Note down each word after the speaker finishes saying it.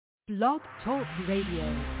Blog Talk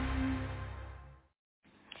Radio.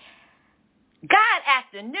 God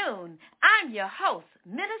afternoon. I'm your host,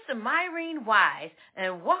 Minister Myrene Wise,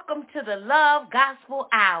 and welcome to the Love Gospel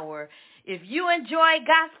Hour. If you enjoy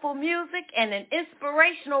gospel music and an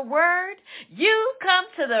inspirational word, you come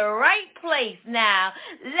to the right place now.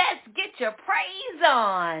 Let's get your praise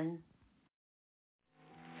on.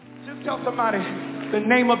 Just tell somebody, the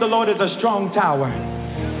name of the Lord is a strong tower.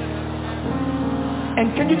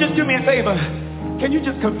 And can you just do me a favor? Can you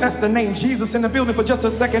just confess the name Jesus in the building for just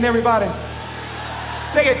a second, everybody?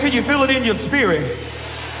 Say it till you feel it in your spirit.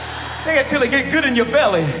 Say it till it gets good in your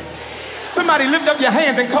belly. Somebody lift up your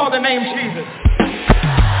hands and call the name Jesus.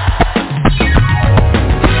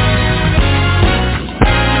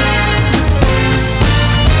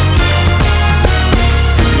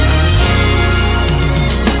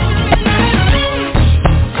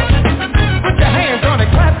 Put your hands on it.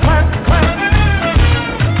 Clap, clap, clap.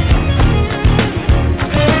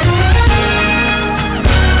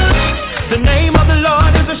 The name of the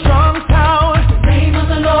Lord is a strong tower. The name of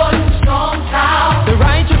the Lord is a strong tower. The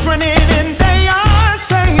righteous run in and they are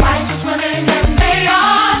saved. Righteous run in and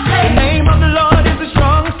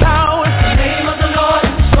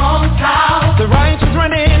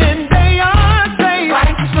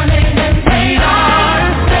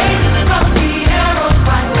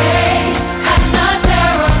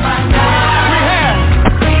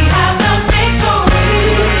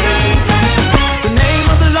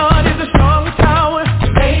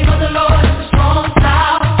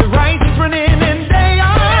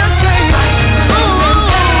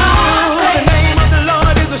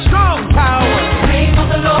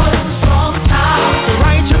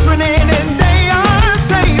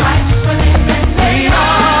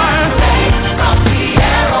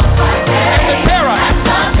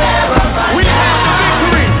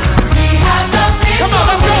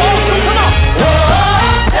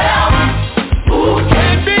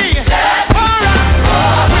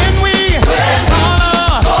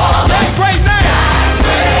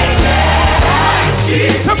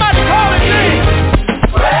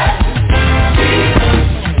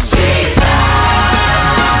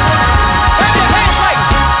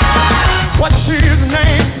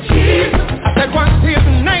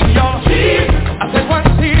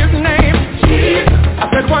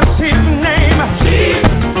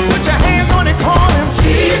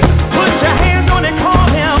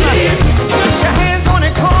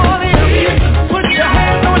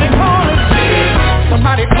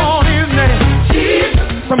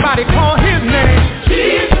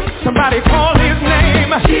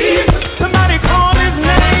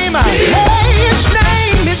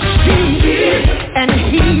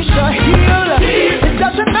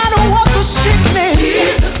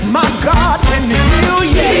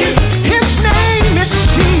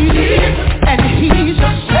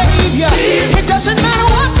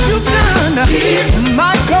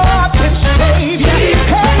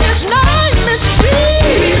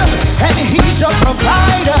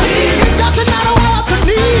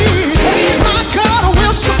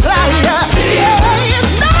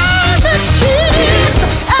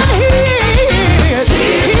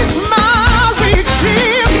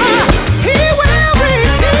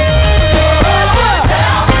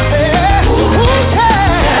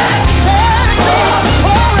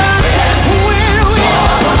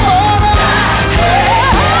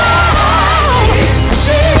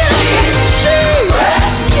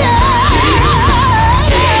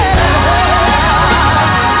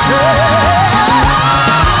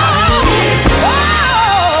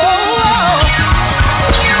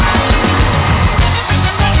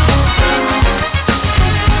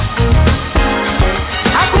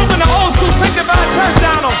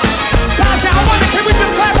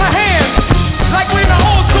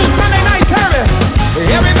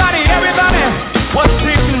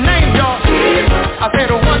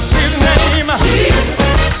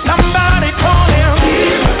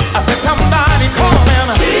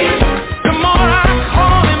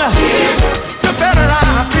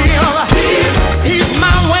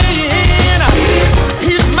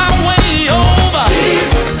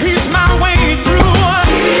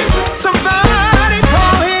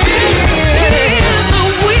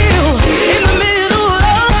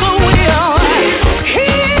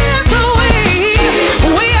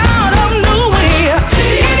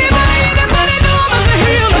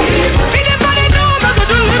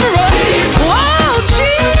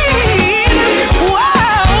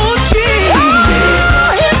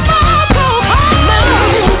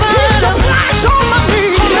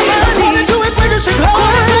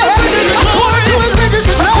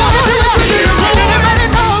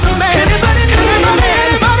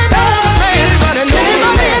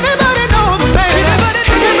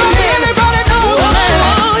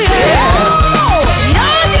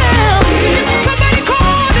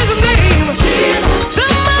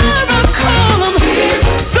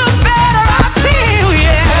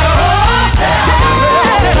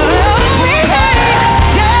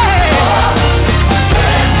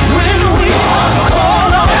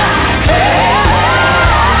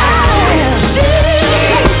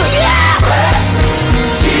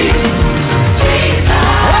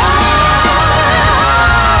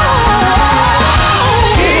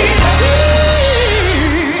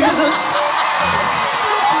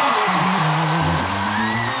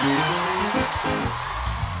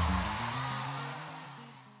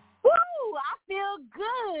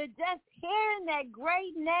good just hearing that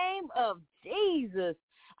great name of Jesus.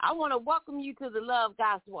 I want to welcome you to the Love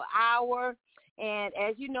Gospel Hour. And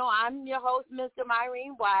as you know, I'm your host, Mr.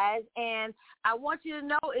 Myrene Wise. And I want you to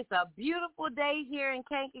know it's a beautiful day here in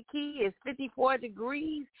Kankakee. It's 54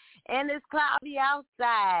 degrees and it's cloudy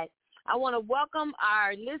outside. I want to welcome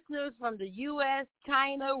our listeners from the U.S.,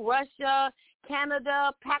 China, Russia,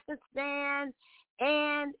 Canada, Pakistan,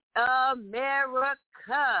 and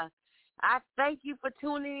America. I thank you for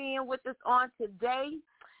tuning in with us on today.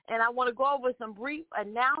 And I want to go over some brief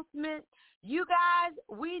announcements. You guys,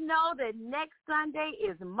 we know that next Sunday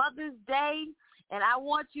is Mother's Day, and I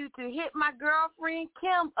want you to hit my girlfriend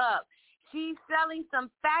Kim up. She's selling some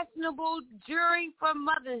fashionable jewelry for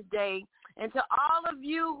Mother's Day. And to all of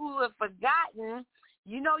you who have forgotten,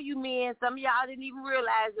 you know you men, some of y'all didn't even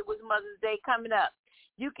realize it was Mother's Day coming up.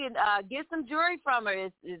 You can get some jewelry from her.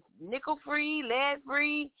 It's nickel-free,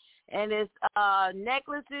 lead-free, and it's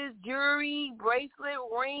necklaces, jewelry, bracelet,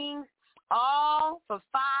 rings, all for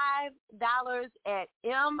 $5 at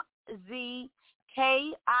MZKIMSAVVY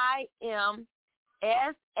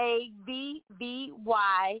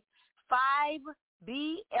 5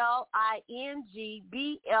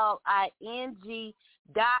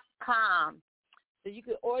 BLINGBLING.com. So you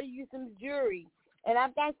can order you some jewelry. And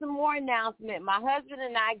I've got some more announcement. My husband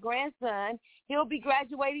and I, grandson, he'll be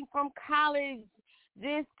graduating from college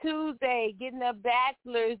this Tuesday, getting a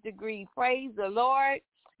bachelor's degree. Praise the Lord.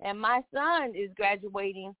 And my son is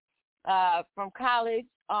graduating from college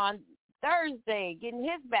on Thursday, getting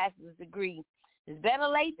his bachelor's degree. It's better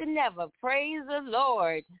late than never. Praise the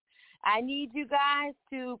Lord. I need you guys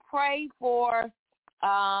to pray for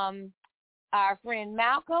our friend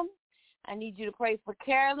Malcolm. I need you to pray for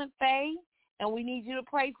Carolyn Faye, and we need you to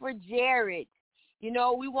pray for Jared. You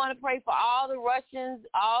know, we want to pray for all the Russians,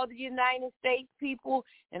 all the United States people,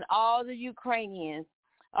 and all the Ukrainians.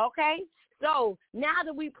 Okay? So now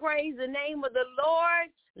that we praise the name of the Lord,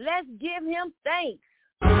 let's give him thanks.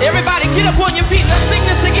 Everybody get up on your feet. Let's sing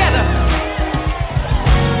this together.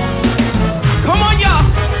 Come on, y'all.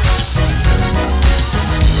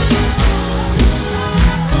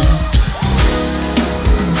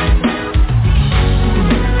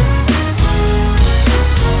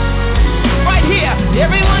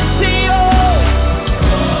 Everyone say, oh,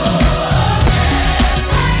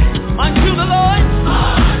 unto the Lord.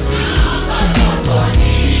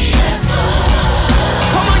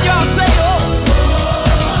 Come on, y'all, say, oh,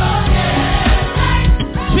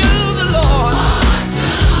 to the Lord.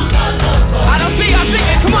 I don't see y'all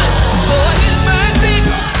singing. Come on. For his mercy.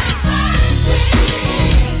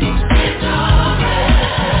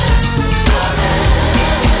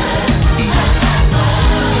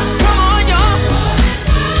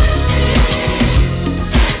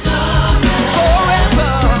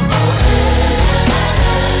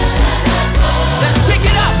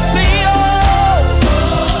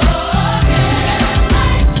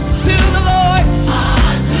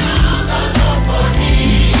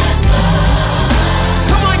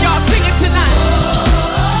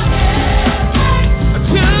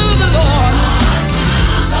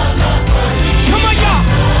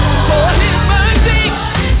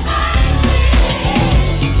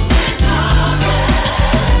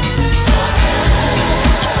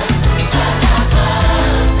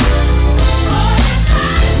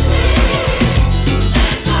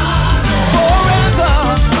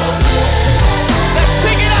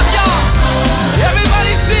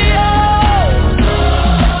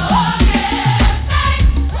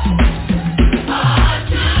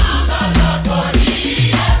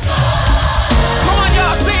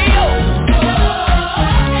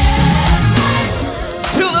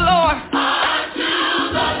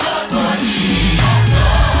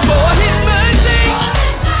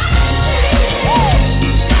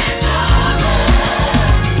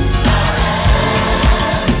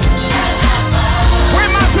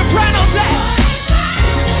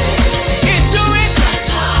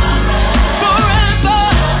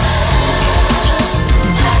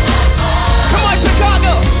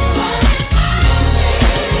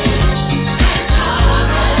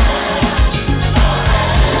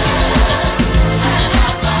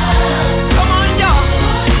 Come on, y'all.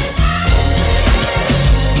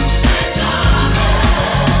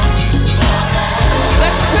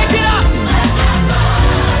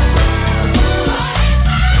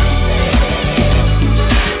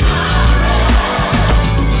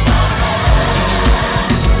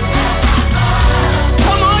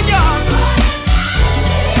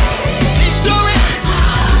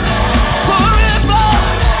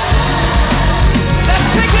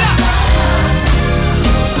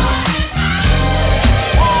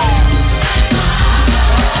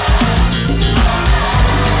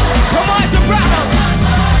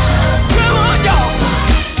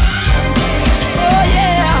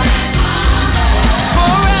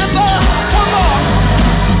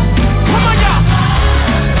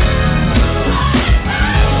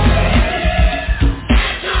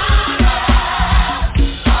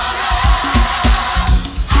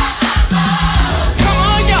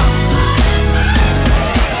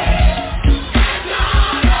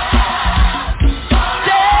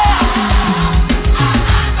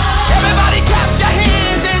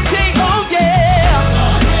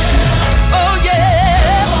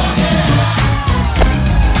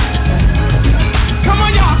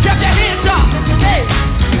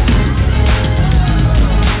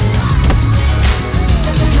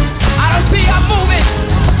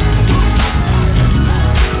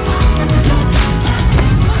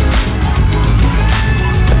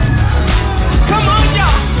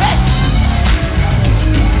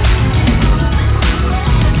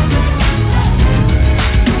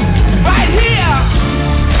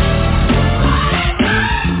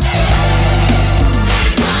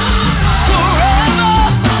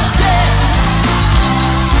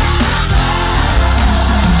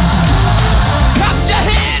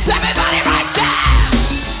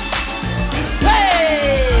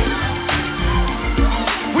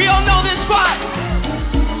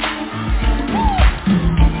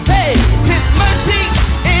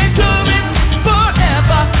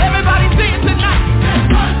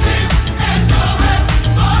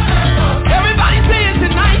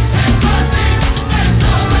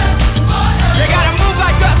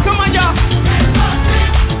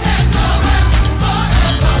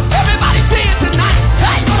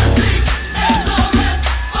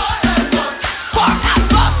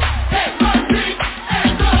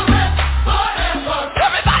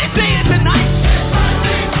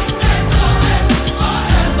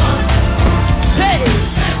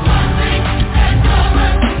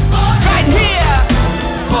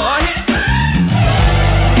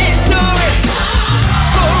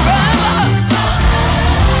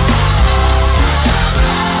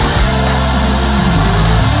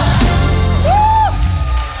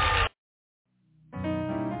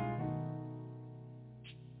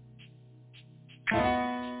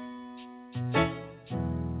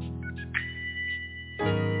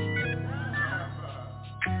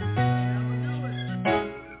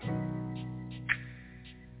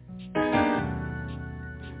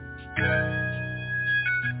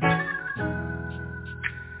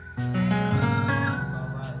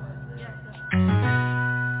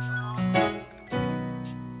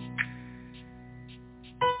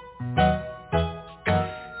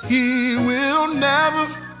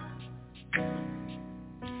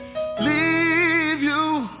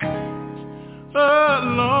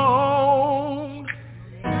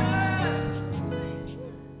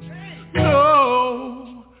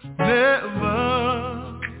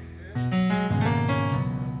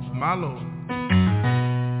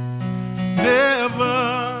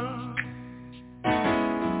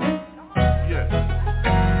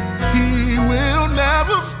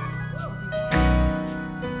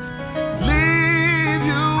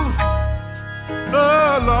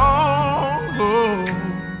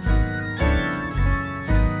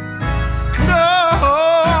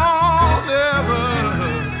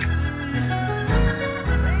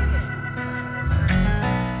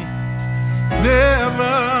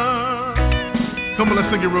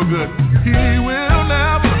 real good. He will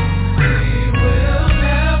never.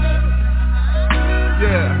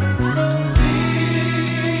 Yeah.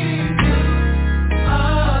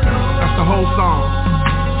 That's the whole song.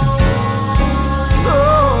 No,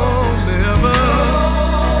 never.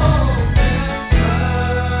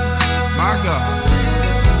 My God.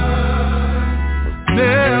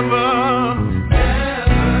 Never.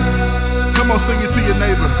 Come on, sing it to your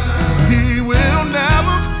neighbor. He will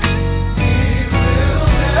never.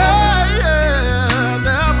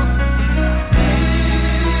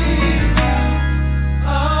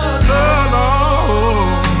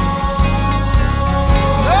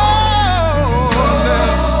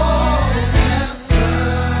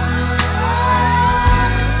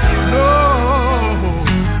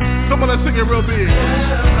 Let's sing it real big.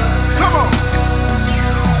 Come on.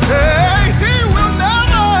 Hey, he will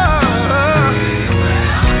never.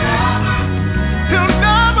 He'll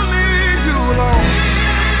never leave you alone.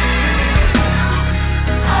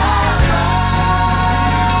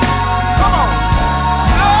 Come on.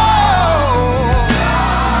 No.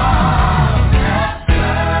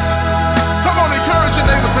 Come on, encourage your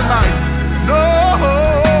neighbor tonight. No.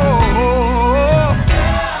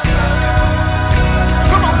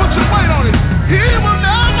 He will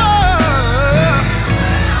never,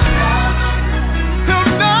 he'll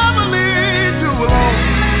never leave you alone.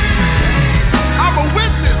 I'm a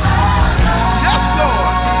witness. Yes,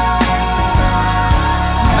 Lord.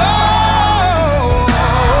 No,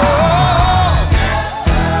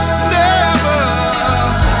 never,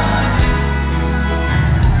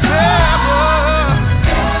 never.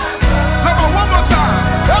 Come on, one more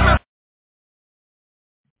time.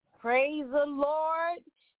 Praise the Lord.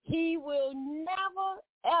 He will never,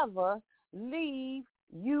 ever leave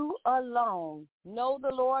you alone. No, the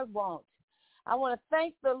Lord won't. I want to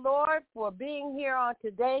thank the Lord for being here on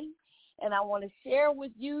today, and I want to share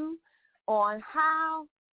with you on how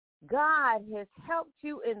God has helped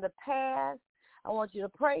you in the past. I want you to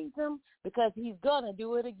praise him because he's going to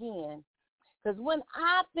do it again. Because when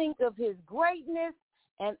I think of his greatness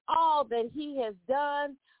and all that he has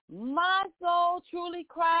done, my soul truly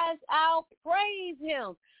cries out, praise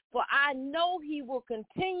him, for I know he will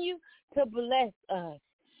continue to bless us.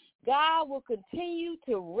 God will continue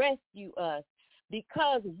to rescue us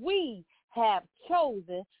because we have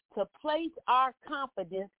chosen to place our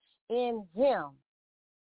confidence in him.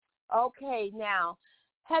 Okay, now,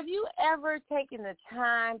 have you ever taken the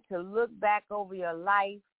time to look back over your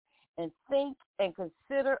life and think and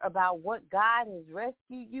consider about what God has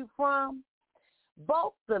rescued you from?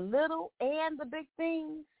 Both the little and the big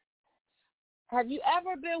things. Have you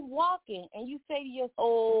ever been walking and you say to yourself,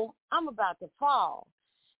 oh, I'm about to fall?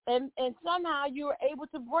 And somehow you were able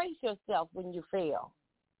to brace yourself when you fell.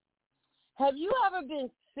 Have you ever been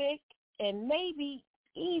sick and maybe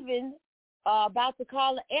even about to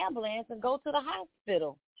call an ambulance and go to the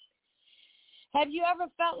hospital? Have you ever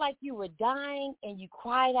felt like you were dying and you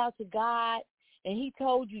cried out to God and he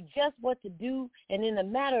told you just what to do, and in a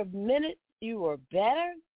matter of minutes, you were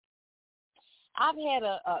better? I've had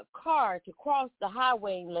a car to cross the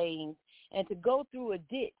highway lanes and to go through a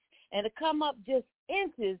ditch and to come up just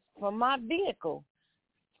inches from my vehicle.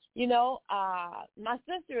 You know, my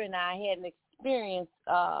sister and I had an experience,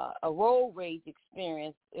 a road rage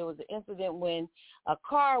experience. It was an incident when a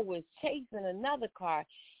car was chasing another car,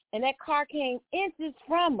 and that car came inches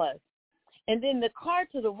from us. And then the car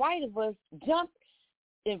to the right of us jumped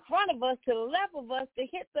in front of us to the left of us to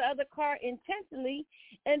hit the other car intentionally,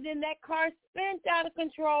 and then that car spun out of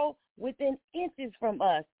control within inches from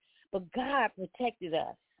us. But God protected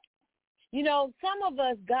us. You know, some of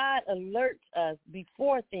us, God alerts us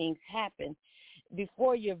before things happen,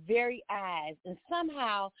 before your very eyes, and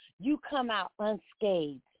somehow you come out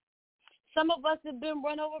unscathed. Some of us have been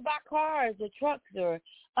run over by cars or trucks or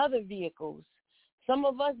other vehicles. Some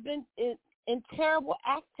of us been in terrible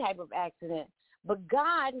type of accidents. But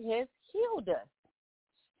God has healed us.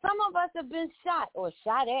 Some of us have been shot or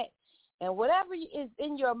shot at. And whatever is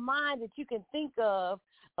in your mind that you can think of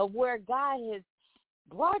where God has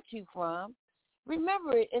brought you from,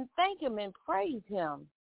 remember it and thank him and praise him.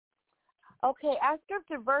 Okay, our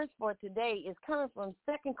scripture verse for today is coming from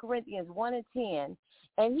 2 Corinthians 1 and 10.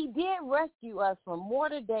 And he did rescue us from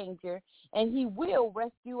mortal danger, and he will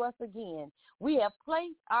rescue us again. We have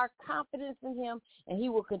placed our confidence in him, and he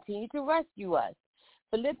will continue to rescue us.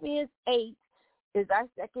 Philippians 8 is our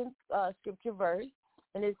second scripture verse,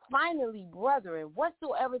 and it's finally, brethren,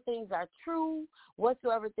 whatsoever things are true,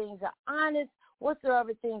 whatsoever things are honest,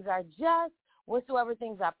 whatsoever things are just, whatsoever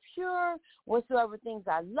things are pure, whatsoever things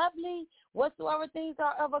are lovely, whatsoever things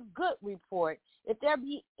are of a good report, if there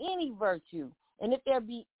be any virtue, And if there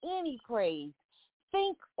be any praise,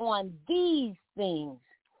 think on these things.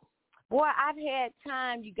 Boy, I've had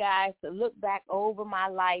time, you guys, to look back over my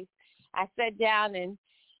life. I sat down and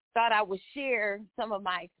thought I would share some of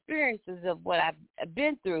my experiences of what I've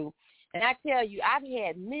been through. And I tell you, I've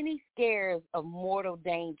had many scares of mortal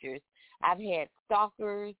dangers. I've had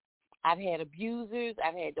stalkers. I've had abusers.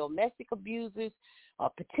 I've had domestic abusers,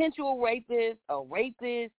 potential rapists,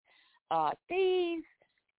 thieves,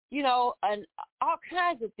 and all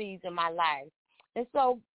kinds of thieves in my life. And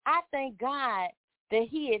so I thank God that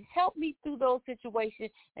he had helped me through those situations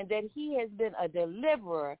and that he has been a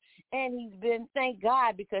deliverer. And he's been, thank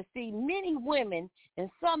God, because, see, many women and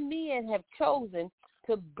some men have chosen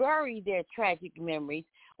to bury their tragic memories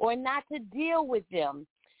or not to deal with them.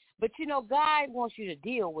 But, God wants you to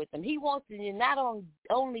deal with them. He wants you not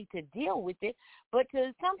only to deal with it, but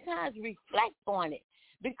to sometimes reflect on it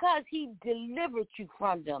because he delivered you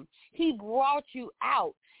from them. He brought you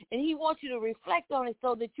out, and he wants you to reflect on it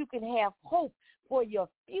so that you can have hope for your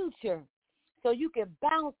future, so you can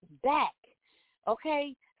bounce back,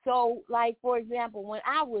 okay? So, like, for example, when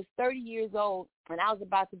I was 30 years old and I was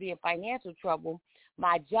about to be in financial trouble,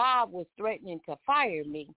 my job was threatening to fire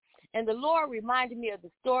me. And the Lord reminded me of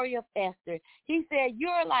the story of Esther. He said,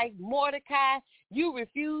 you're like Mordecai. You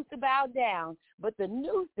refuse to bow down. But the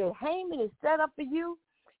noose that Haman is set up for you,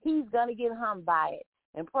 he's going to get hung by it.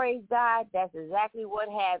 And praise God, that's exactly what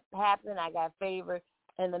happened. I got favor,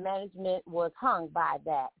 and the management was hung by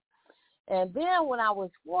that. And then when I was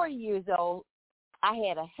 40 years old, I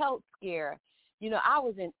had a health scare. I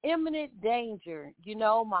was in imminent danger.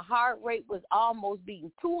 My heart rate was almost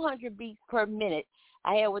beating 200 beats per minute.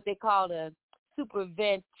 I had what they call a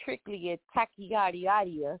supraventricular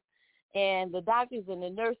tachycardia, and the doctors and the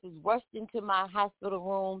nurses rushed into my hospital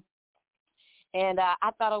room, and I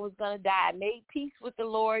thought I was going to die. I made peace with the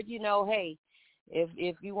Lord, hey,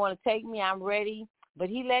 if you want to take me, I'm ready. But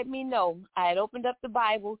he let me know. I had opened up the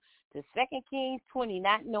Bible to 2 Kings 20,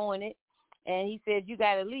 not knowing it, and he said, you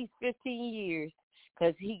got at least 15 years.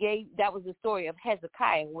 Because that was the story of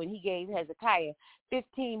Hezekiah, when he gave Hezekiah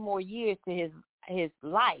 15 more years to his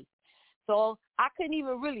life. So I couldn't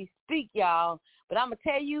even really speak, y'all. But I'm going to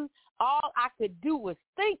tell you, all I could do was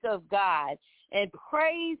think of God and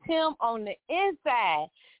praise him on the inside.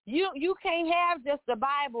 You can't have just the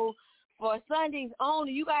Bible for Sundays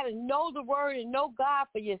only. You got to know the word and know God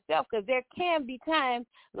for yourself, because there can be times,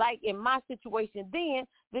 like in my situation then,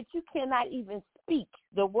 that you cannot even speak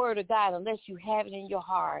the word of God unless you have it in your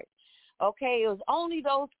heart. Okay, it was only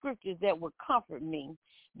those scriptures that would comfort me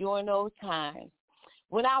during those times.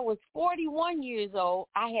 When I was 41 years old,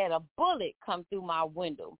 I had a bullet come through my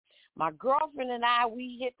window. My girlfriend and I,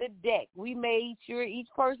 we hit the deck. We made sure each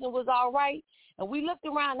person was all right, and we looked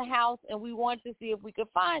around the house, and we wanted to see if we could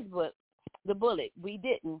find the bullet. We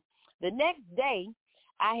didn't. The next day,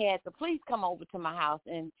 I had the police come over to my house,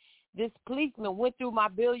 and this policeman went through my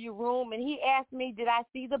billiard room, and he asked me, did I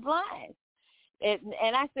see the blinds? And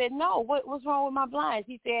I said, no, what's wrong with my blinds?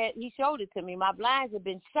 He said, he showed it to me. My blinds had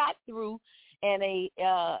been shot through, and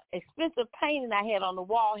a expensive painting I had on the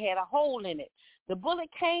wall had a hole in it. The bullet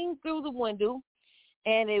came through the window,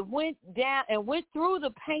 and it went down and went through the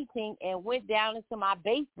painting and went down into my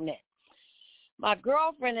basement. My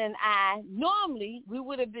girlfriend and I, normally we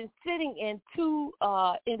would have been sitting in two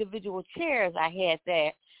individual chairs I had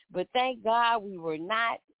there, but thank God we were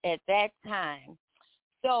not at that time.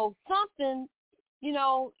 So something,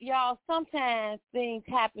 y'all, sometimes things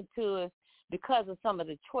happen to us because of some of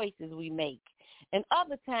the choices we make. And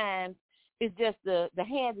other times it's just the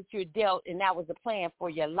hand that you're dealt, and that was the plan for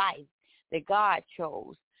your life that God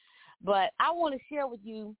chose. But I want to share with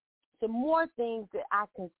you some more things that I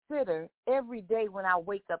consider every day when I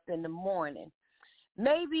wake up in the morning.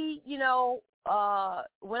 Maybe,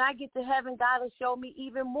 when I get to heaven, God will show me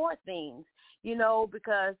even more things,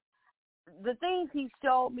 because the things he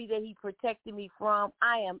showed me that he protected me from,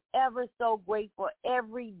 I am ever so grateful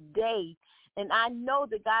every day. And I know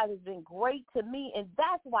that God has been great to me, and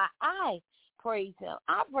that's why I praise him.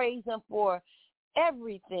 I praise him for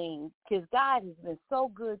everything, because God has been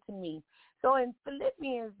so good to me. So in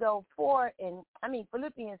Philippians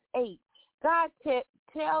 8, God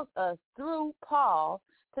tells us through Paul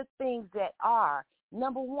to things that are,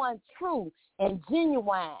 number one, true and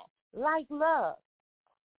genuine, like love.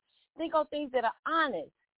 Think on things that are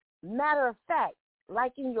honest, matter of fact,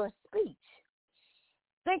 like in your speech.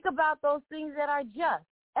 Think about those things that are just,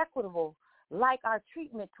 equitable, like our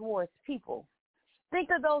treatment towards people. Think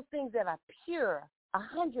of those things that are pure,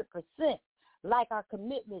 100%, like our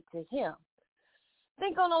commitment to him.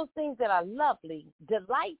 Think on those things that are lovely,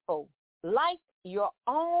 delightful, like your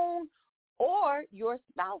own or your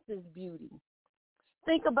spouse's beauty.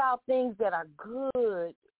 Think about things that are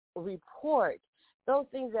good report, those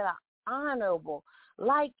things that are honorable,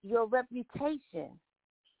 like your reputation.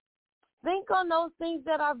 Think on those things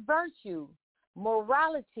that are virtue,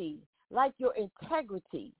 morality, like your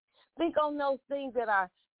integrity. Think on those things that are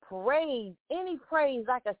praise, any praise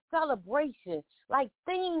like a celebration, like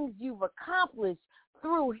things you've accomplished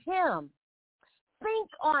through him. Think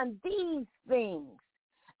on these things.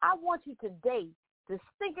 I want you today to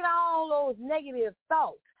think of all those negative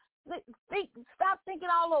thoughts. Stop thinking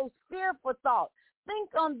all those fearful thoughts. Think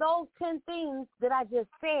on those 10 things that I just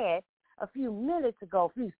said a few minutes ago,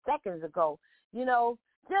 a few seconds ago.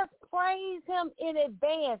 Just praise him in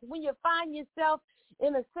advance. When you find yourself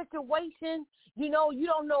in a situation, you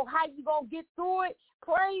don't know how you're going to get through it,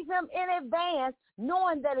 praise him in advance,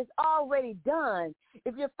 knowing that it's already done.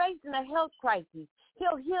 If you're facing a health crisis,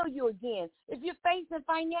 he'll heal you again. If you're facing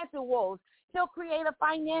financial woes, he'll create a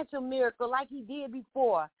financial miracle like he did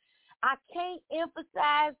before. I can't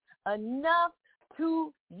emphasize enough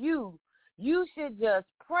to you. You should just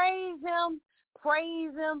praise him,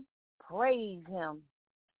 praise him, praise him.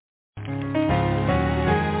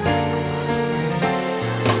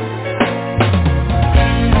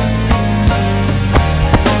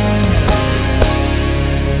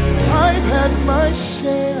 I've had my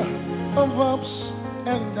share of ups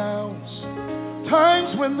and downs,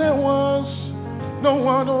 times when there was no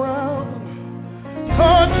one around.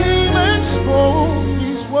 God came and spoke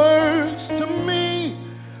these words to me.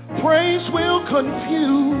 Praise will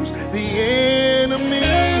confuse the enemy.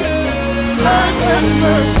 I've had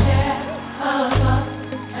my share of ups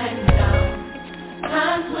and downs,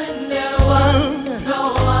 times when there was no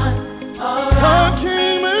one around. God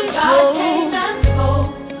came and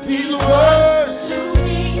spoke these words to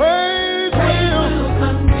me. Praise will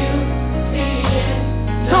confuse the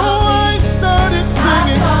enemy. So I started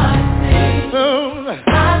singing.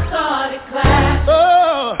 I started clapping.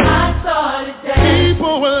 I started dancing.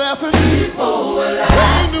 People were laughing. They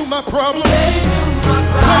knew my problem. They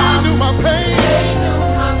knew my pain.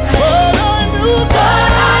 But I knew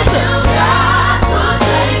God would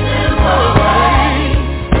take them away.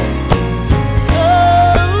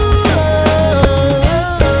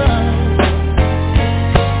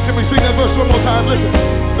 Can we sing that verse one more time?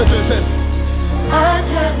 Listen, it says, I've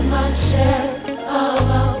had my share of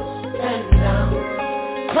ups and downs,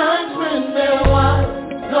 times when there was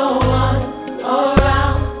no one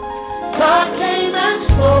around. God came and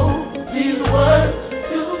spoke these words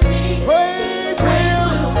to me. Praise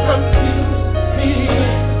will confuse me.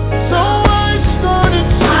 So I started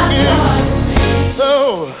singing. So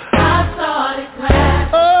I started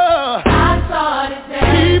clapping. I started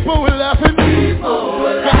dancing. People were laughing. They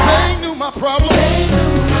knew my problem.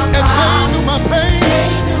 And they knew my pain.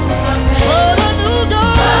 But I knew God.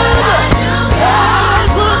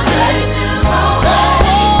 Would take them away.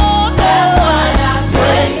 That's why I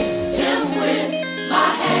praise him with my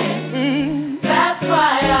hands. That's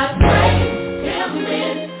why I praise him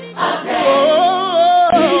in a dance.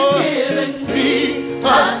 He's given me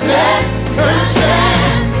a second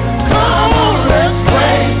chance. Come on, let's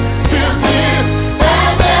praise him in a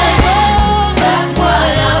dance. That's why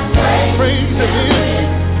I praise him in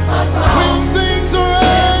a dance. When things are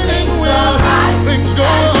right and when things go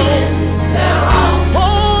wrong,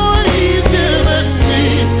 oh, he's given me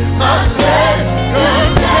a second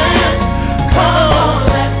chance. Come on,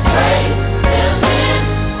 let's praise him in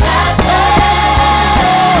a dance.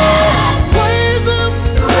 Praise him.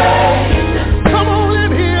 Come on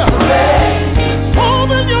in here.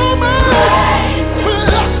 Open your mouth.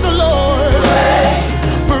 Bless the Lord.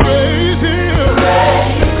 Praise him.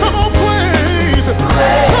 Come on, praise.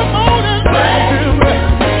 Come on and praise him.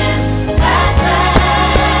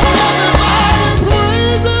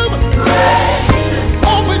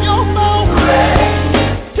 Open your mouth.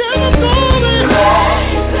 Give him glory.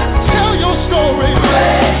 Tell your story.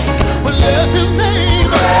 Bless his name.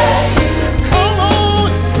 Come on,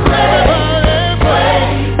 everybody,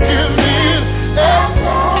 praise him in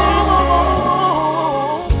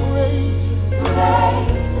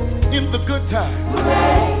in the good times.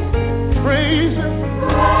 Praise him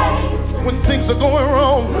when things are going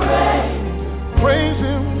wrong. Praise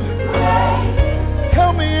him.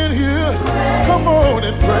 Help me in here. Come on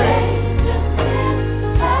and praise.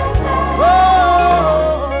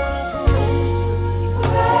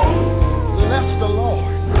 Bless the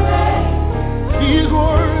Lord. He's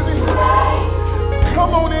worthy.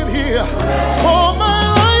 Come on in here. For my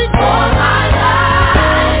life,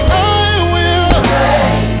 I will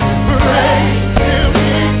praise him.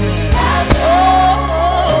 Oh,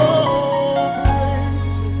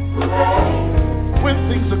 praise.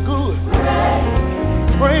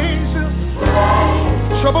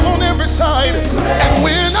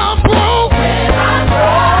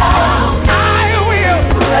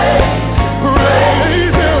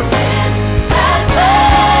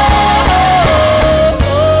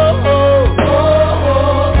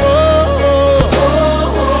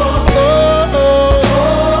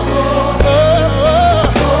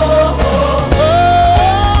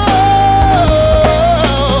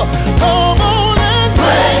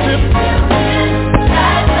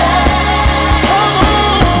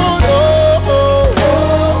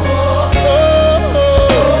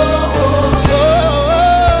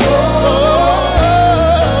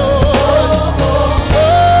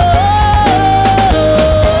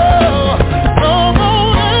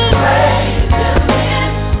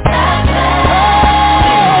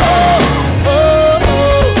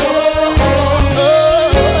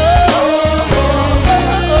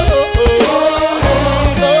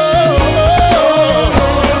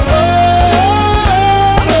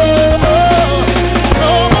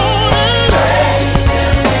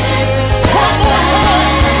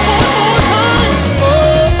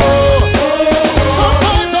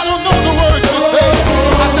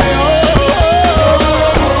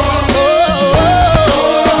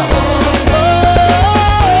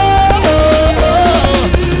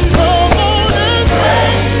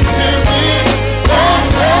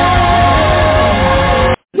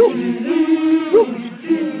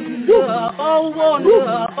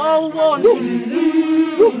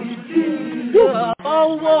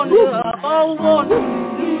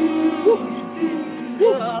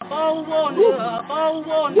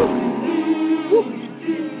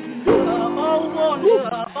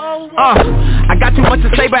 I got too much to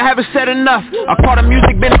say but haven't said enough. A part of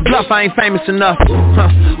music been a bluff, I ain't famous enough.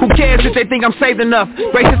 Who cares if they think I'm saved enough?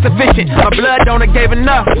 Grace is sufficient, my blood donor gave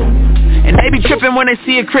enough. And they be tripping when they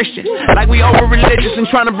see a Christian, like we over religious and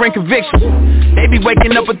trying to bring conviction. They be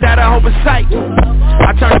waking up without a hope in sight.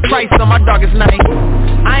 I turn to Christ on my darkest night.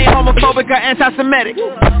 I ain't homophobic or anti-Semitic,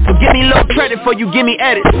 so give me a little credit for you give me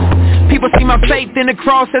edits. People see my faith in the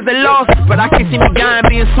cross as a loss, but I can't see me dying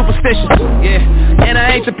being superstitious. Yeah, and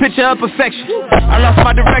I ain't the picture of perfection. I lost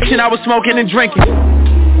my direction, I was smoking and drinking,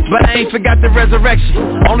 but I ain't forgot the resurrection.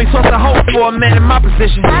 Only source of hope for a man in my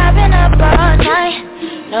position. I've been up all night,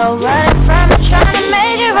 no running from it, trying to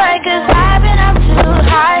make it right, cause I've been up too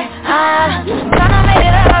high. Trying to make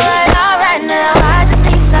it alright now, I just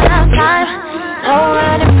need some time. No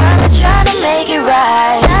running from it, trying to make it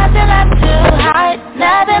right. Nothing left too high,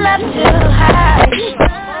 nothing left too high.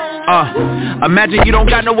 Imagine you don't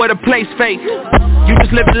got nowhere to place faith. You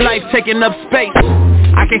just living life taking up space.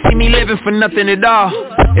 I can't see me living for nothing at all.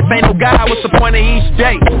 If ain't no God, what's the point of each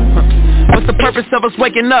day? What's the purpose of us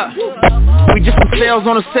waking up? We just some cells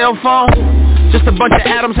on a cell phone, just a bunch of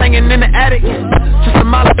atoms hanging in the attic, just some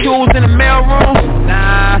molecules in the mailroom.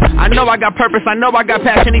 Nah, I know I got purpose, I know I got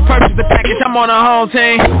passion. He purchased the package, I'm on a home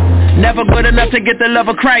team. Never good enough to get the love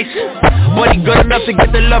of Christ, but he good enough to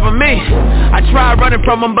get the love of me. I tried running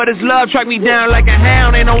from him, but his love tracked me down like a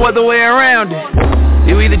hound. Ain't no other way around it.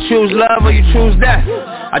 You either choose love or you choose death.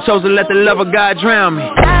 I chose to let the love of God drown me.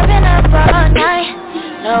 I've been up all night,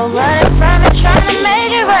 no running from it, trying to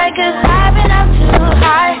make it right, cause I've been up too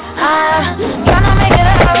high. Trying to make it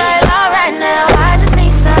alright now, I just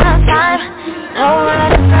need some time. No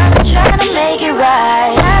running from it, trying to make it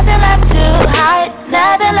right. Nothing left too high,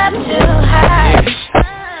 nothing left too high.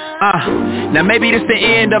 Now maybe this the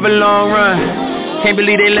end of a long run. Can't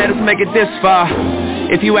believe they let us make it this far.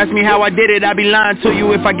 If you ask me how I did it, I'd be lying to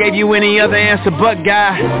you if I gave you any other answer but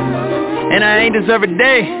God. And I ain't deserve a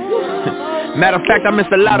day. Matter of fact, I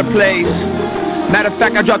missed a lot of plays. Matter of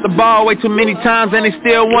fact, I dropped the ball way too many times and they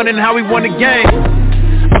still wondering how we won the game.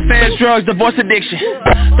 Affairs, drugs, divorce, addiction.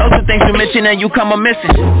 Those are things you mention and you come a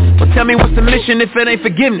missing. Well, tell me what's the mission if it ain't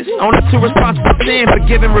forgiveness? Only two responsible sin,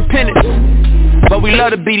 forgiving, repentance. But we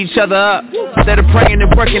love to beat each other up instead of praying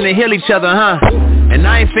and working to heal each other, huh? And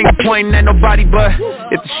I ain't finger pointing at nobody, but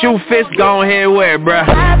if the shoe fits, go ahead and wear it, bruh.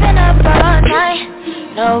 I've been up all night,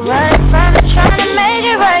 no running from it, trying to make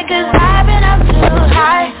it right, cause I've been up too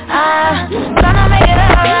high. Trying to make it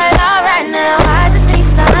alright now, I just need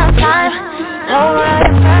some time. No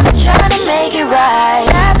running from it, trying to make it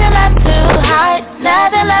right. Nothing left too high,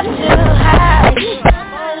 nothing left too high.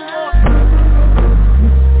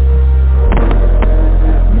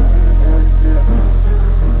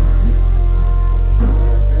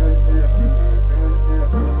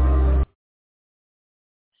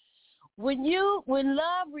 When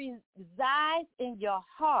love resides in your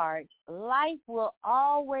heart, life will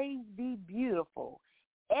always be beautiful.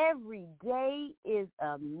 Every day is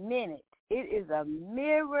a minute. It is a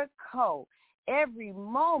miracle. Every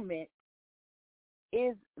moment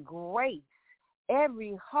is grace.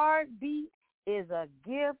 Every heartbeat is a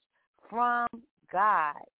gift from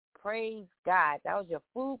God. Praise God. That was your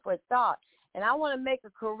food for thought. And I want to make a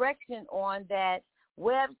correction on that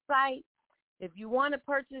website. If you want to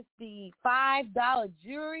purchase the $5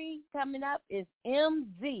 jewelry coming up, it's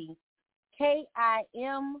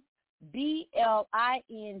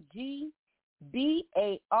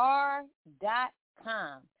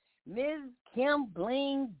MZKIMBLINGBAR.com. Ms. Kim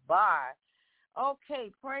Bling Bar.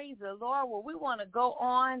 Okay, praise the Lord. Well, we want to go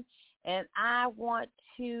on, and I want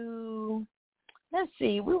to, let's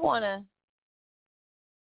see, we want to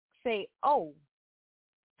say, oh.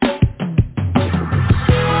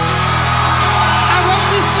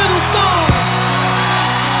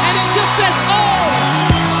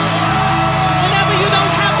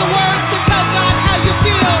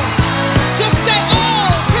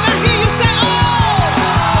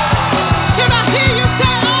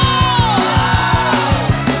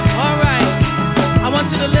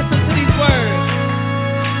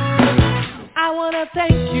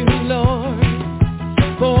 Thank you, Lord,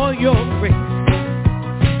 for your grace.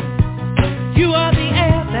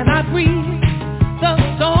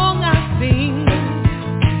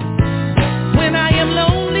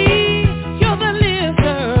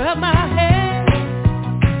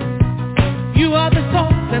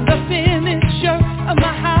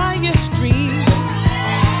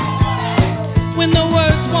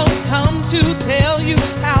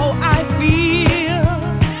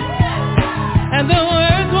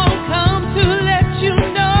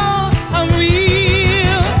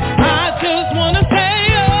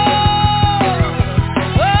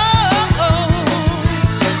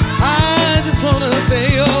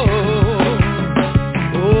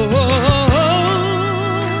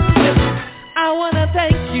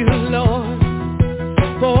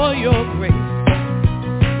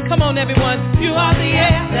 Come on, everyone. You are the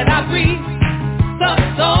air that I breathe, the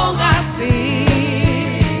song I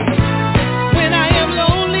sing. When I am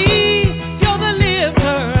lonely, you're the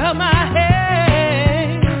lifter of my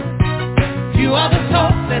head. You are the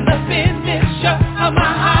source and the finisher of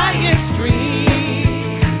my highest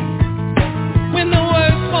dream. When the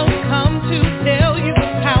words won't come to tell you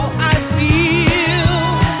how I feel,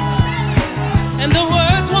 and the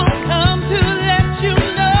words won't come to let you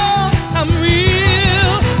know I'm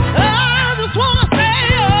real, I just wanna say,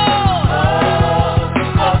 oh,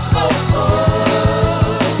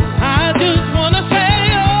 I just wanna say,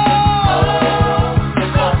 oh,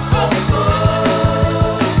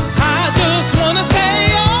 I just wanna say,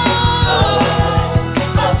 oh,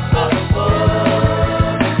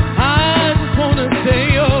 I just wanna say,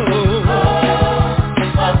 oh.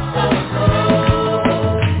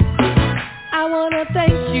 I wanna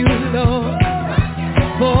thank you, Lord,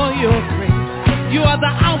 for your grace. You are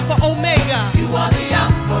the Alpha Omega. You are the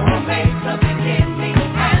Alpha Omega, beginning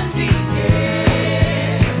and the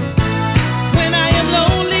end. When I am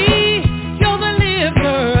lonely, you're the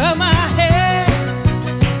lifter of my head.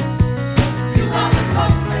 You are the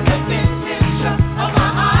source and the finisher of my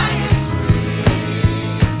highest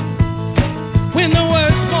dream. When the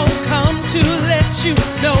words won't come to let you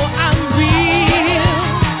know I'm real,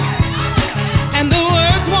 and the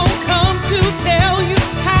words won't come to tell you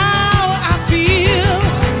how I feel,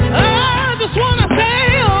 I just wanna say,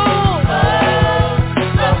 oh,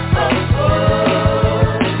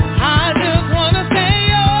 I just wanna say,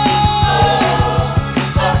 oh,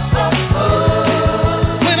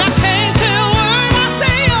 when I can't say a word, I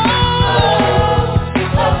say, oh,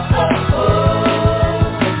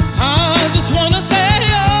 I just wanna say,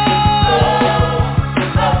 oh,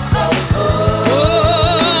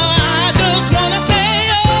 I just wanna say,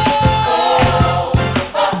 oh,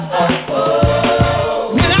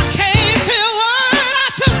 when I can't say a word, I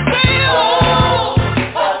just say, oh,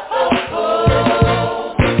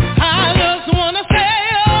 I just wanna say,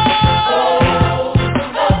 oh,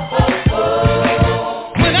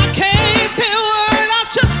 when I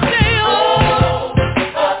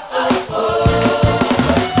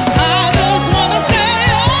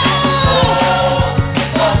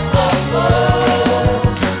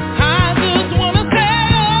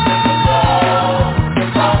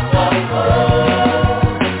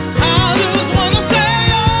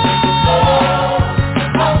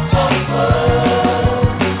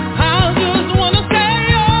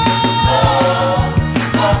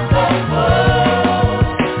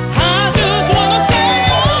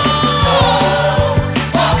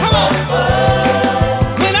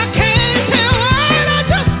can't say a word, I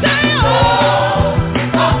just say, oh,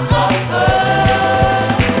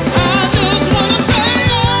 I just wanna say,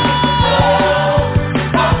 oh,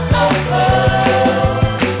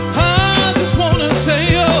 I just wanna say,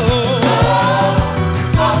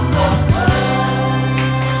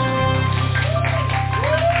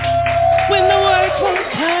 when the words won't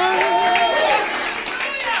come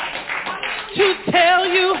to tell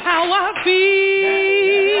you how I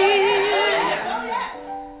feel,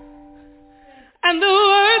 and the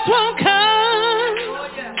words won't come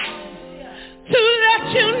to let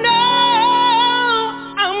you know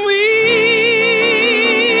I'm weak,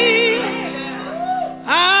 I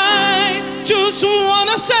just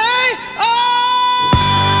wanna say, oh,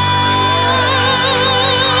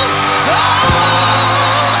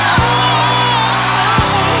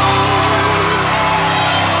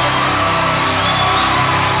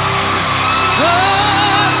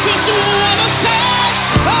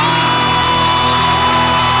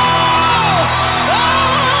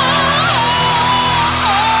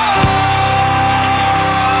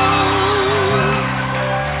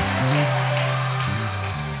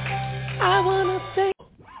 I wanna say.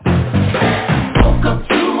 Woke up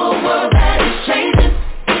to a world that is changing.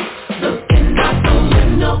 Looking out the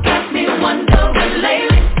window got me wondering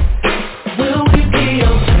lately, will we be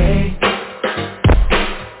okay?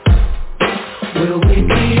 Will we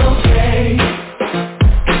be okay?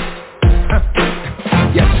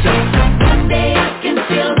 Yes, sir. One day I can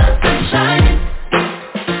feel the sun shining.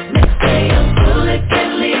 Next day a bullet can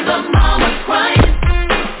leave a mama crying.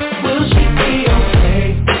 Will she be okay?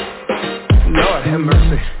 Lord have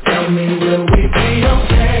mercy. Tell me, will we be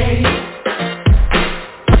okay?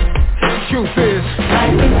 Truth is,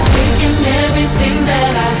 I've been taking everything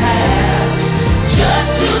that I have just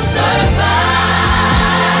to survive.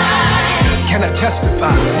 Can I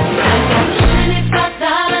testify? I got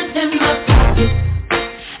 $25 in my pocket,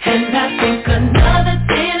 and I think another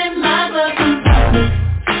 10 in my glove compartment.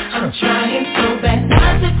 I'm trying so bad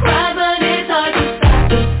not to cry, but it's hard to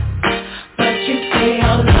stop it. But you say,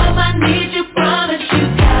 oh, love I need, you promise you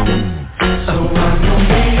got it. So I'm gonna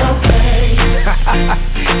be okay.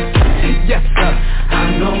 Yes, sir.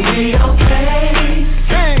 I'm gonna be okay.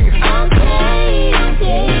 Sing. Okay.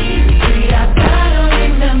 See, I gotta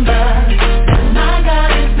remember that my God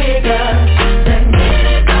is bigger than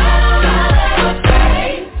anybody.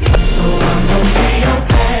 So I'm gonna be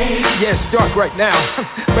okay. Yeah, it's dark right now,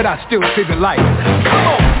 but I still see the light. Come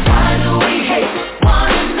on. Why do we hate one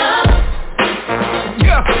another?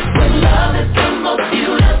 Yeah. When love is the most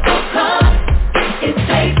beautiful color, it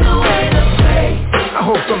takes away the pain. I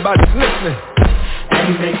hope somebody's listening.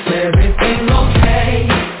 And makes everything okay.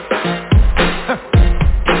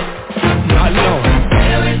 My Lord.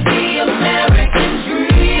 There is the American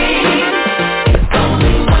dream. It's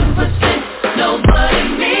only 1%. Nobody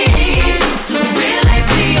needs to really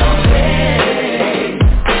be okay.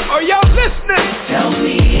 Are y'all listening? Tell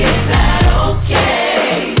me, is that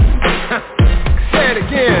okay? Say it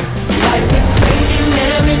again. Life is taking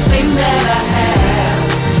everything that I have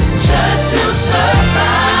just to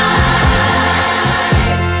survive.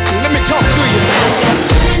 Let me talk to you. I got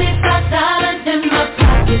 $25 in my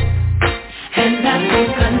pocket, and I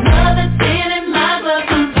think another 10 in my glove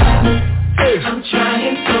compartment. Hey. I'm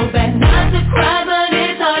trying so bad not to cry, but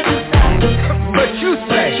it's hard to stop. But you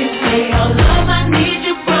say. You say, oh love, I need,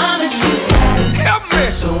 you promise you got it. Help me.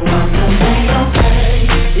 So I'm gonna be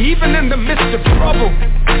okay. Even in the midst of trouble.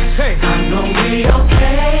 Say. I'm gonna be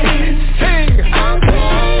okay. Sing.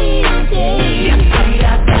 You see, I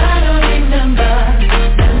gotta remember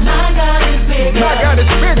that my God is bigger. My God is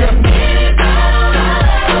bigger.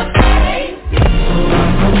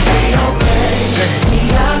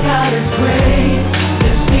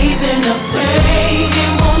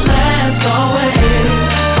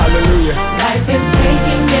 Hallelujah. Life is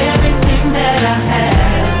taking everything that I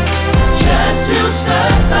have just to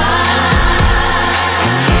survive.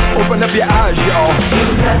 Open up your eyes, y'all. You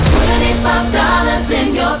got $25 in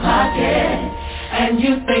your pocket, and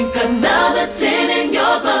you think another 10 in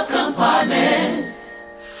your glove compartment.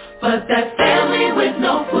 But that family with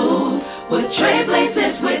no food would trade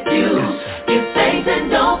places with you. Give thanks and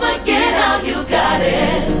don't forget how you got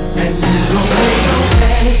it. And you'll be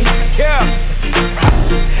okay. Yeah.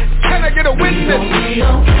 Can I get a witness? You'll be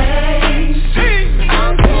okay. Sing.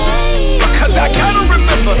 Because I gotta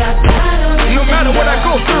remember, no matter what I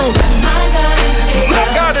go through, my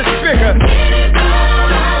God is bigger.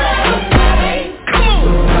 Come on.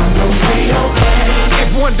 If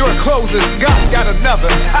one door closes, God got another.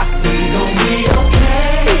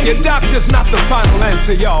 Your doctor's not the final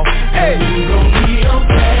answer, y'all. Hey,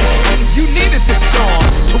 you needed this song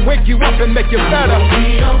to wake you up and make you better.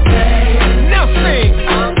 Now sing.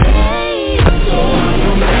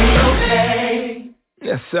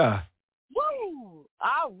 Yes, sir. Woo!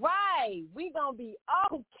 All right. We gonna be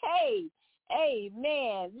okay.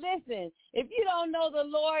 Amen. Listen, if you don't know the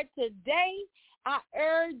Lord today, I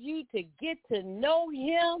urge you to get to know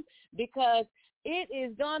him, because it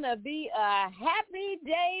is gonna be a happy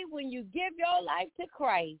day when you give your life to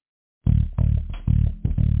Christ.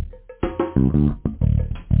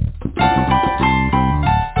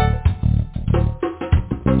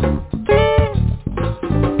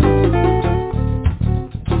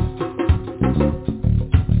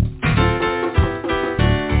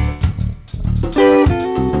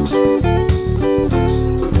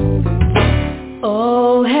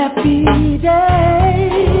 Oh, happy day.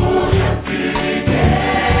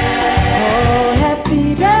 Oh,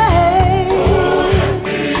 happy day.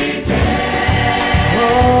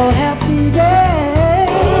 Oh, happy day.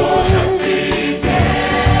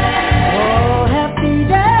 Oh, happy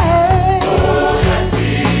day.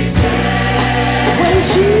 When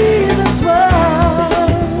Jesus was.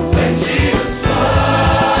 When Jesus was.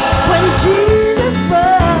 When Jesus was.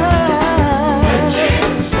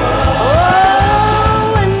 Oh,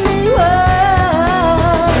 when he was.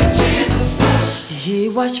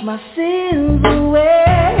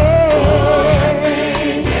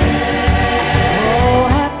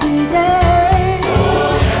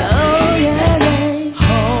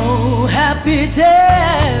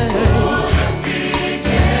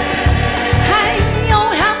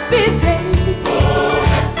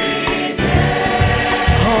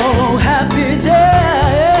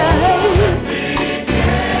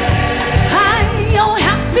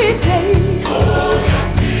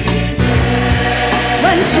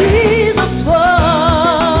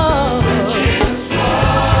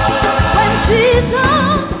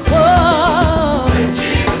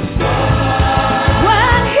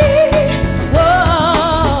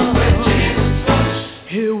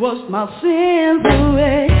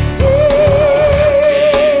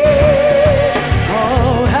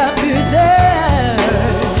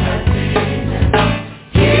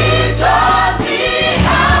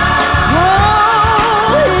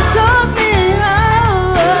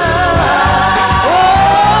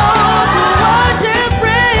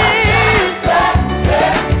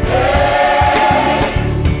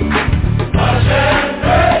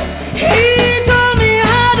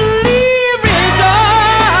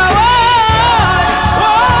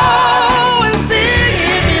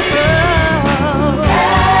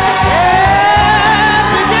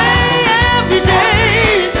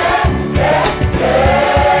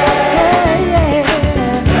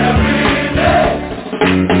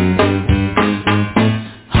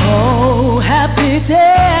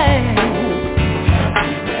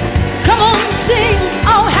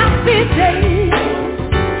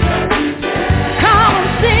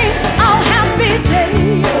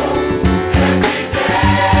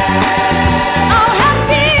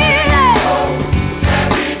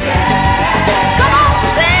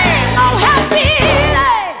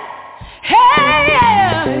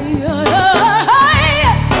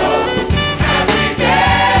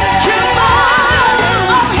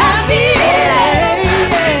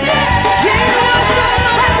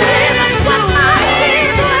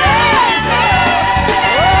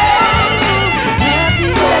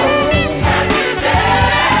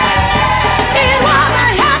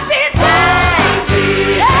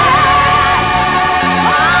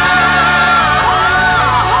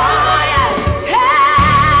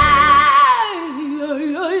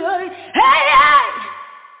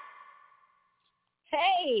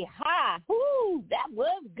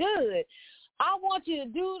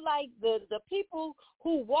 like the people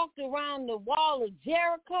who walked around the wall of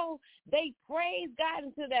Jericho, they praised God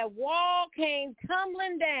until that wall came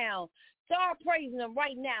tumbling down. Start praising him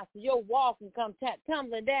right now so your wall can come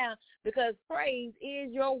tumbling down, because praise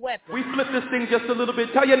is your weapon. We flip this thing just a little bit.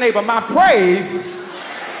 Tell your neighbor, my praise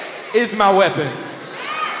is my weapon.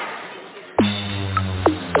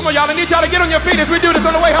 Come on, y'all. I need y'all to get on your feet as we do this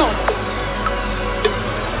on the way home.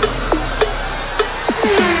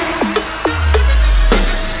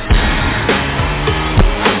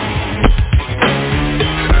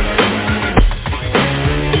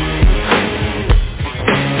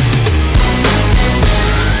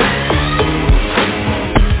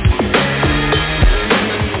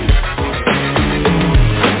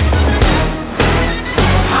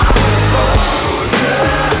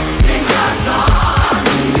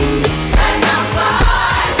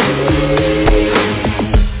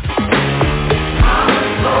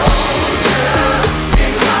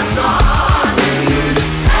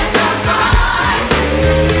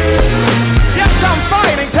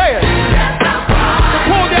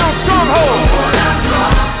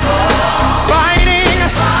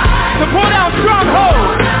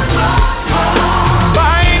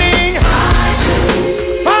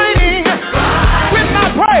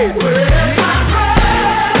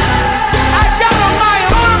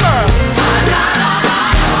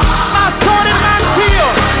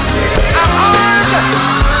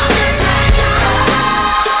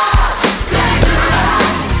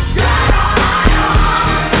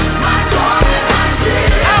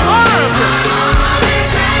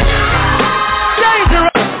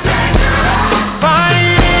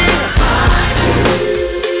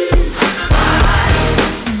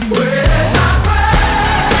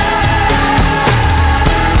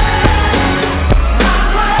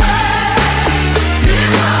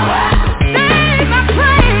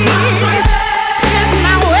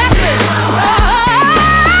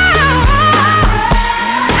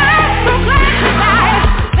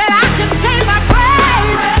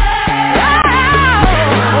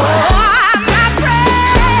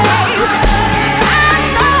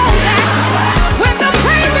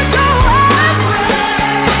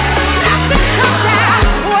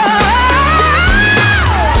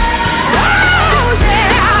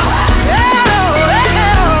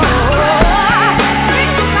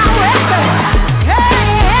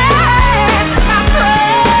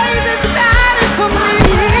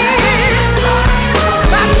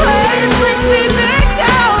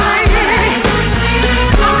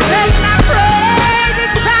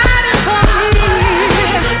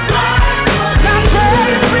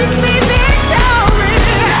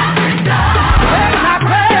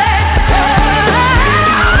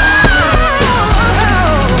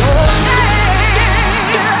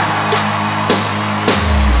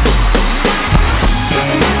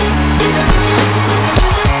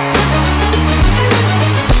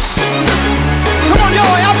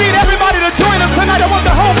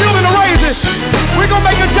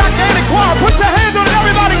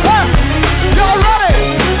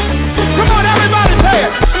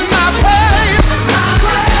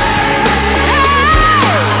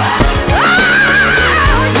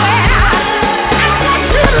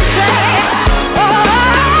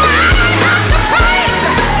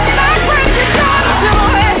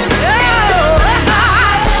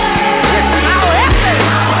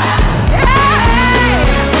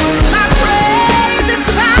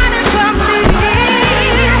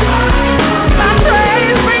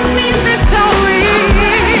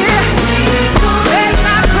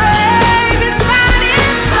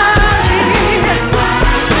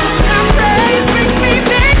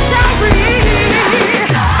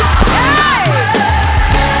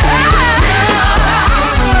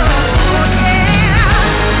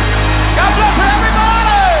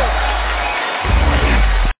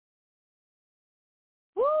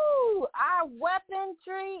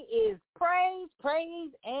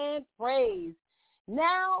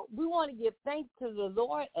 Now, we want to give thanks to the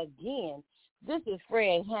Lord again. This is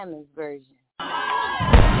Fred Hammond's version. Yeah,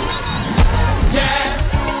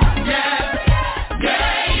 yeah, yeah,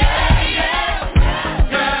 yeah, yeah,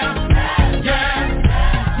 yeah,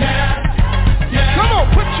 yeah, yeah. Come on,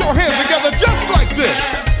 put your hands together just like this.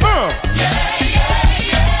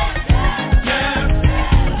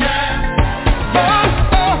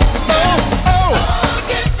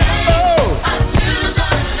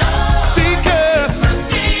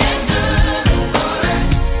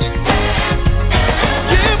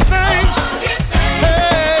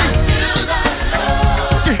 Hey!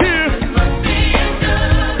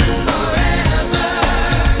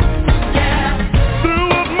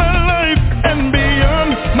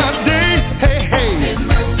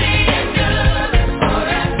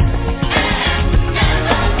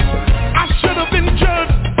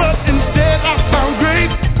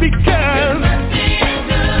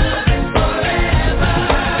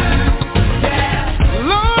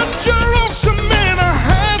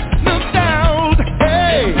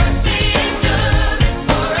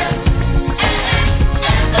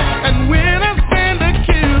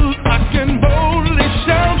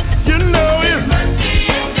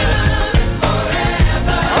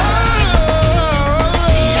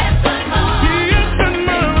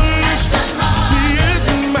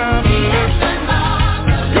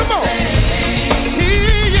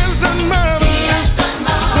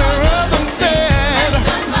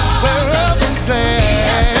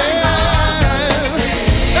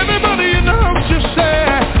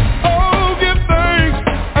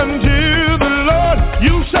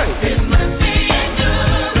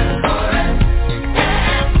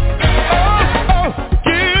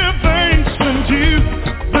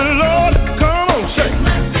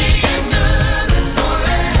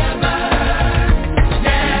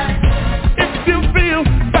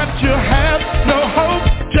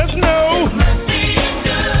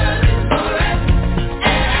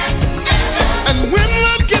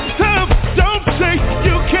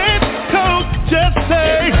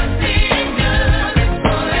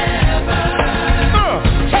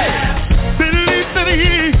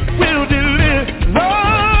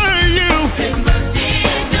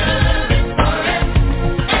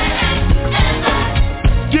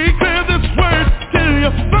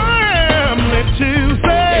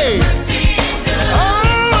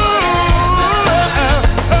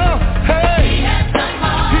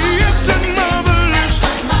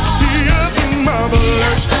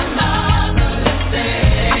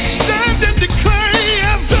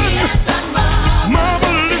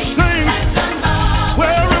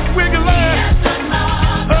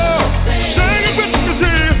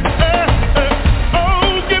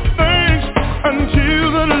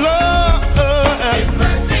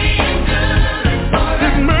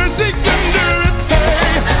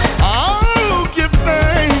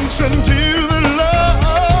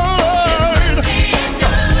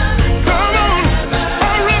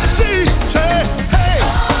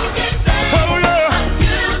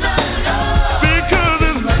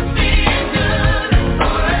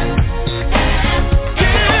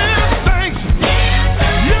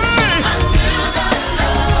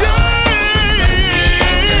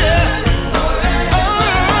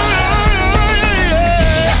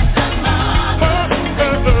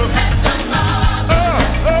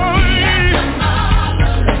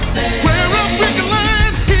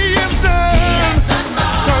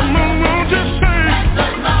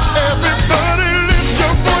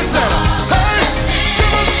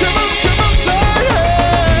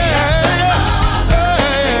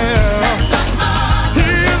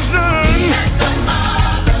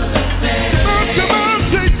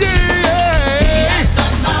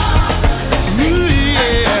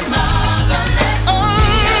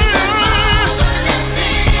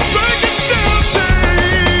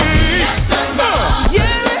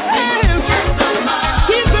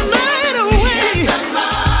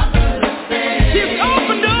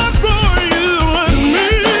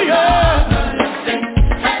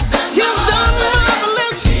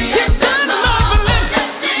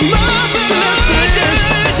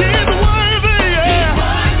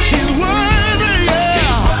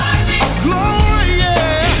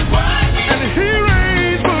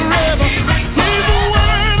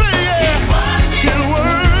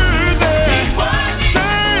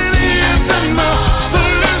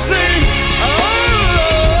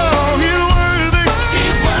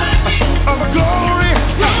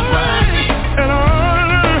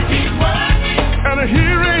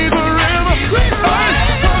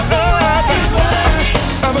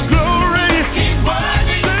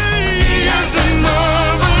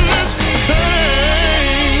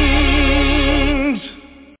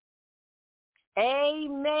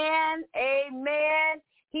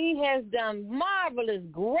 has done marvelous,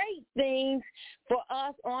 great things for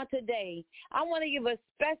us on today. I want to give a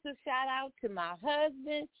special shout out to my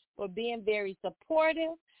husband for being very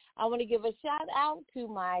supportive. I want to give a shout out to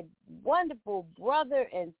my wonderful brother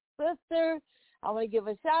and sister. I want to give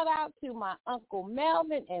a shout out to my Uncle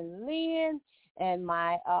Melvin and Lynn and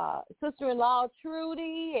my sister-in-law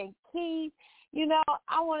Trudy and Keith. You know,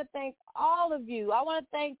 I want to thank all of you. I want to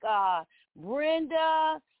thank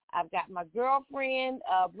Brenda. I've got my girlfriend,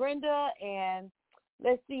 Brenda, and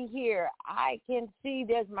let's see here. I can see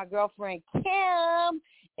there's my girlfriend, Kim,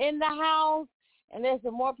 in the house, and there's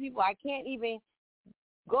some more people. I can't even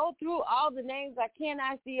go through all the names. I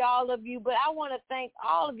cannot see all of you, but I want to thank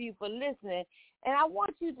all of you for listening, and I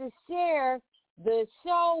want you to share the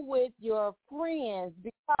show with your friends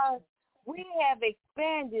because we have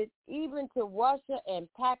expanded even to Russia and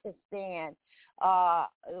Pakistan.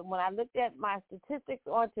 When I looked at my statistics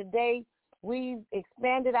on today, we've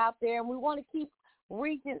expanded out there, and we want to keep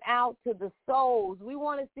reaching out to the souls. We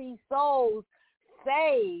want to see souls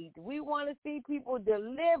saved. We want to see people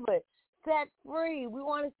delivered, set free. We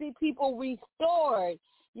want to see people restored.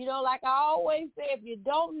 You know, like I always say, if you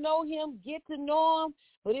don't know him, get to know him.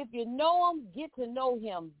 But if you know him, get to know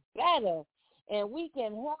him better. And we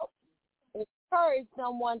can help encourage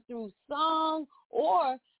someone through song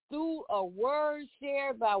or through a word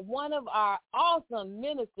shared by one of our awesome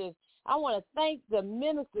ministers. I want to thank the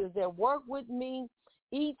ministers that work with me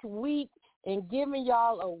each week in giving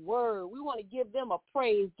y'all a word. We want to give them a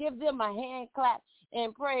praise. Give them a hand clap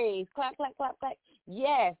and praise. Clap, clap, clap, clap.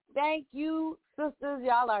 Yes, thank you, sisters.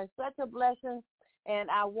 Y'all are such a blessing, and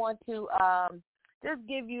I want to just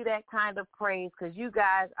give you that kind of praise because you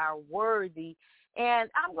guys are worthy.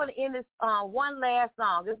 And I'm going to end this one last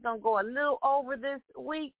song. It's going to go a little over this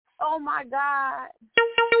week. Oh, my God.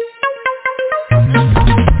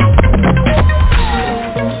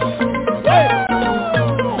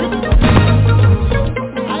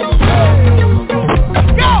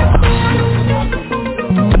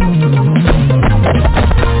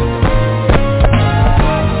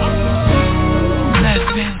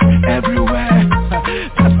 Everywhere,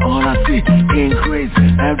 that's all I see. Increase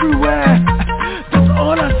everywhere, that's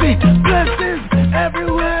all I see. Blessings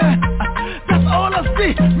everywhere, that's all I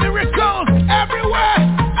see. Miracles everywhere.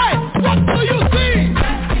 Hey, what do you see?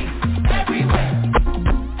 Blessings everywhere,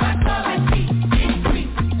 that's all I see.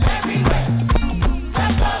 Increase everywhere,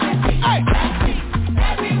 that's all I see. Hey, blessings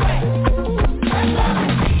everywhere, that's all I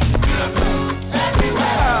see. Miracles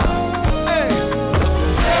everywhere. Hey,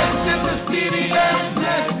 blessed in the city and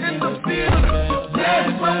blessed in the field.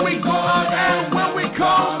 Blessed when we go out and when we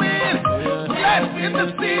come in. Blessed in the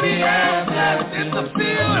city and blessed in the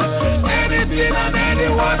field. Anything and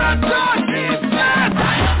anyone I touch is blessed.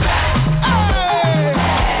 I am blessed. Hey!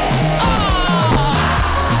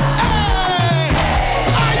 Hey!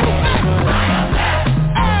 Are you blessed? I am blessed.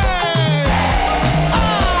 Hey!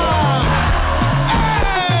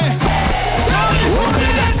 Tell me who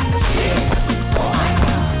did it?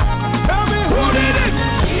 Tell me who did it?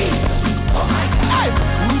 Hey!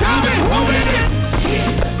 Tell me who did it?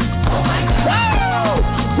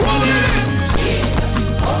 Who did it?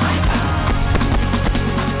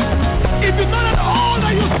 If you're not at all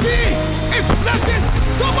that you see, it's blessing.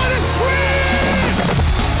 Somebody scream!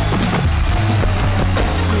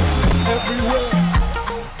 Everywhere,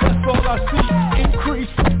 that's all I see.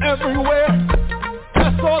 Increase everywhere,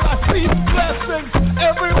 that's all I see. Blessings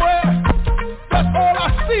everywhere, that's all I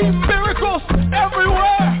see. Miracles everywhere.